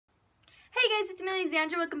Hi guys, it's me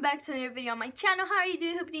Alexandra. Welcome back to another video on my channel. How are you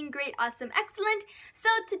doing? Hope you're doing great, awesome, excellent. So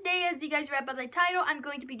today, as you guys read by the title, I'm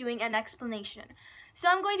going to be doing an explanation. So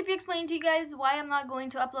I'm going to be explaining to you guys why I'm not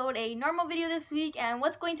going to upload a normal video this week and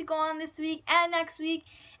what's going to go on this week and next week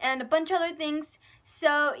and a bunch of other things.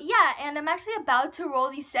 So yeah, and I'm actually about to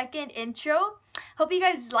roll the second intro. Hope you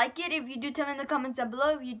guys like it. If you do, tell me in the comments down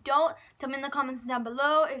below. If you don't, tell me in the comments down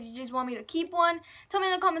below. If you just want me to keep one, tell me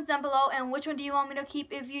in the comments down below. And which one do you want me to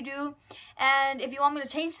keep if you do? And if you want me to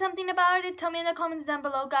change something about it, tell me in the comments down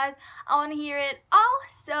below, guys. I want to hear it all.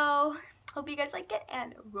 So hope you guys like it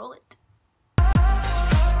and roll it.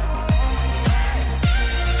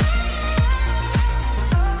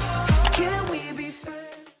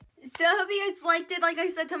 So I hope you guys liked it. Like I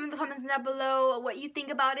said, tell me in the comments down below what you think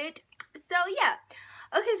about it. So yeah.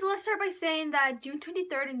 Okay, so let's start by saying that June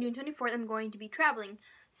 23rd and June 24th I'm going to be traveling.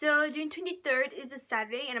 So June 23rd is a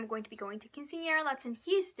Saturday and I'm going to be going to Quinceañera, that's in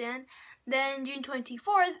Houston. Then June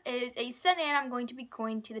 24th is a Sunday and I'm going to be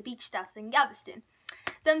going to the beach, that's in Galveston.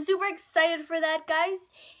 So I'm super excited for that, guys.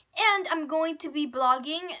 And I'm going to be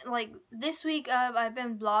vlogging, like this week I've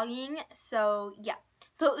been vlogging, so yeah.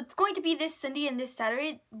 So it's going to be this Sunday and this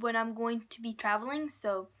Saturday when I'm going to be traveling,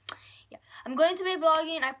 so yeah. I'm going to be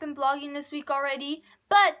vlogging. I've been vlogging this week already,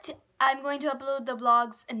 but I'm going to upload the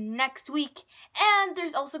vlogs next week. And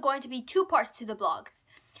there's also going to be 2 parts to the vlog.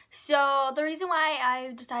 So the reason why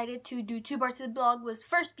I decided to do 2 parts of the vlog was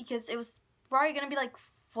first because it was probably going to be like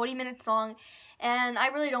 40 minutes long. And I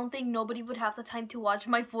really don't think nobody would have the time to watch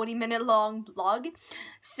my 40-minute long vlog.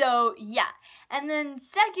 So yeah. And then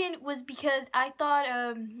second was because I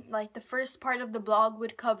thought like the first part of the vlog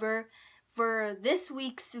would cover for this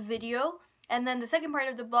week's video, and then the second part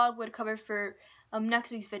of the vlog would cover for next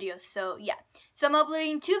week's video. So yeah, so I'm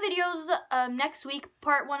uploading 2 videos next week,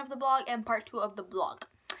 part 1 of the vlog and part 2 of the vlog.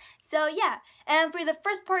 So yeah, and for the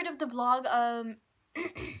first part of the vlog,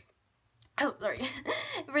 oh sorry,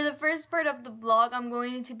 for the first part of the vlog, I'm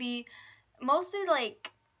going to be mostly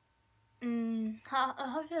like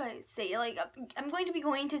how should I say, like I'm going to be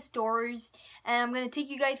going to stores and I'm going to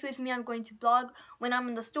take you guys with me. I'm going to vlog when I'm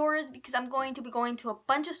in the stores because I'm going to be going to a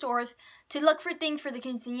bunch of stores to look for things for the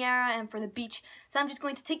quinceañera and for the beach. So I'm just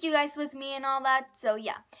going to take you guys with me and all that. So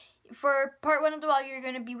yeah, for part 1 of the vlog, you're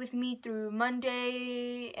going to be with me through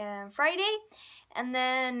Monday and Friday, and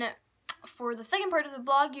then for the second part of the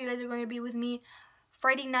vlog, you guys are going to be with me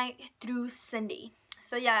Friday night through Sunday.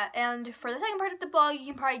 So yeah, and for the second part of the vlog, you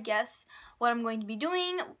can probably guess what I'm going to be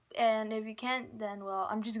doing, and if you can't, then well,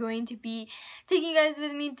 I'm just going to be taking you guys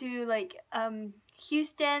with me to like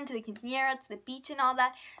Houston, to the quinceañera, to the beach and all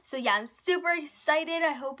that. So yeah, I'm super excited.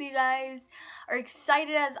 I hope you guys are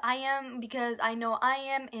excited as I am, because I know I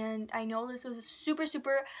am, and I know this was a super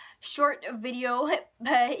short video,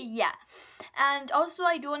 but yeah. And also,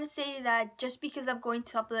 I do want to say that just because I'm going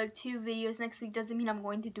to upload 2 videos next week doesn't mean I'm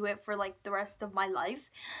going to do it for like the rest of my life.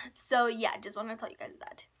 So yeah, just want to tell you guys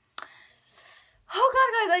that. Oh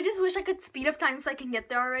god, guys, I just wish I could speed up time so I can get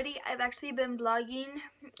there already. I've actually been vlogging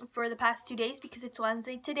for the past 2 days because it's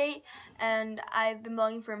Wednesday today, and I've been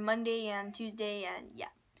vlogging for Monday and Tuesday, and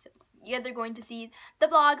yeah. So you guys are going to see the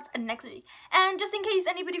vlogs next week. And just in case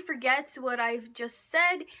anybody forgets what I've just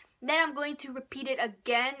said, then I'm going to repeat it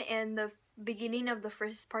again in the beginning of the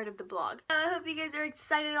first part of the vlog. I hope you guys are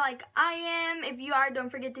excited like I am. If you are, don't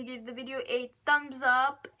forget to give the video a thumbs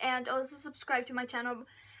up and also subscribe to my channel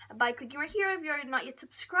by clicking right here if you're not yet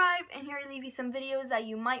subscribed, and here I leave you some videos that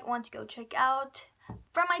you might want to go check out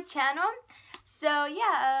from my channel. So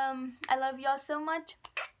yeah, I love y'all so much.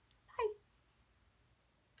 Bye.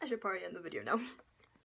 I should probably end the video now.